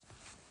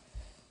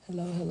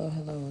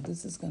Hello.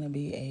 This is going to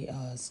be a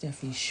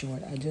Steffie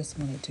short. I just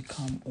wanted to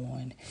come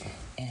on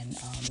and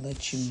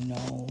let you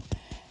know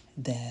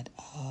that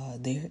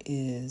there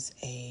is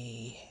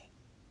a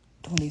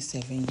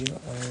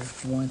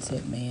 27-year-old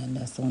wanted man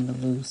that's on the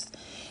loose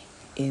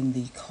in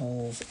the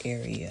Cove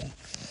area.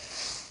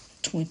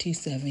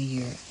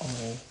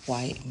 27-year-old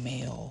white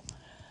male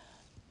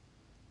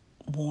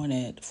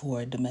wanted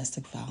for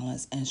domestic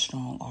violence and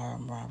strong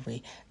arm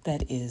robbery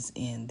that is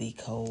in the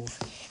Cove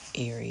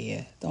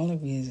area. The only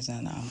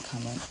reason I'm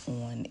coming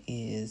on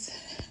is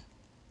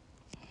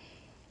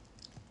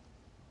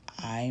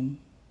I'm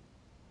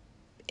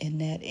in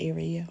that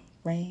area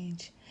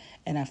range,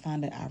 and I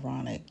find it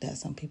ironic that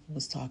some people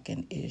was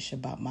talking ish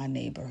about my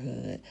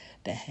neighborhood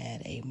that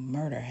had a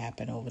murder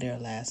happen over there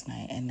last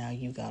night, and now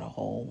you got a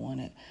whole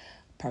wanted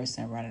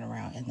person running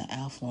around in the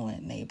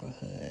affluent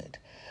neighborhood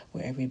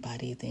where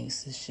everybody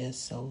thinks it's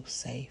just so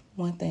safe.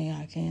 One thing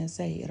I can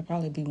say, it'll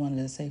probably be one of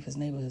the safest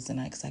neighborhoods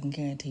tonight because I can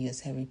guarantee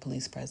it's heavy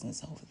police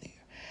presence over there.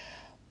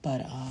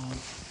 But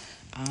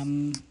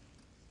I'm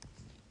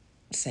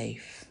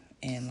safe,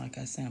 and like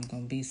I said, I'm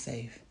gonna be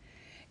safe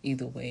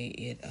either way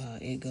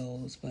it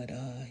goes. But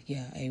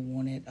yeah, a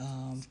wanted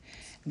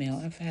male.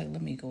 In fact,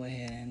 let me go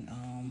ahead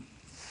and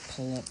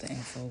pull up the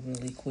info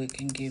really quick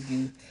and give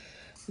you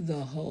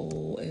the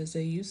whole, as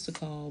they used to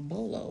call,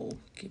 bolo.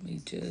 Give me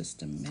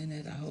just a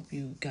minute. I hope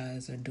you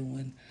guys are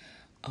doing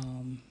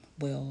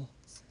well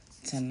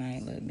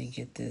tonight. Let me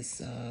get this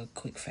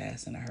quick,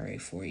 fast, in a hurry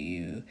for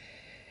you.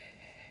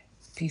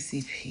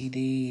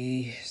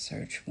 PCPD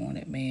search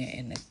wanted man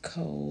in the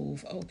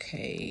Cove.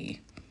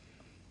 Okay.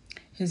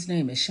 His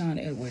name is Sean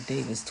Edward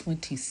Davis,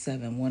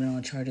 27, wanted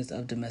on charges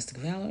of domestic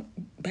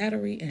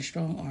battery and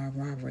strong arm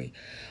robbery.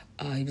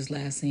 He was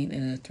last seen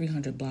in a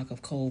 300 block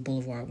of Cole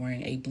Boulevard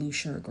wearing a blue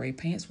shirt, gray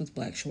pants with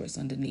black shorts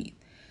underneath.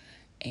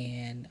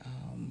 And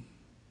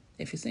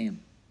if you see him,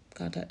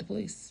 contact the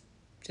police.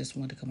 Just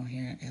wanted to come on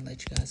here and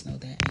let you guys know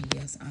that. And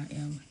yes, I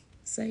am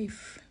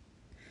safe.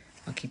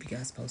 I'll keep you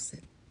guys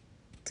posted.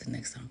 Till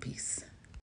next time, peace.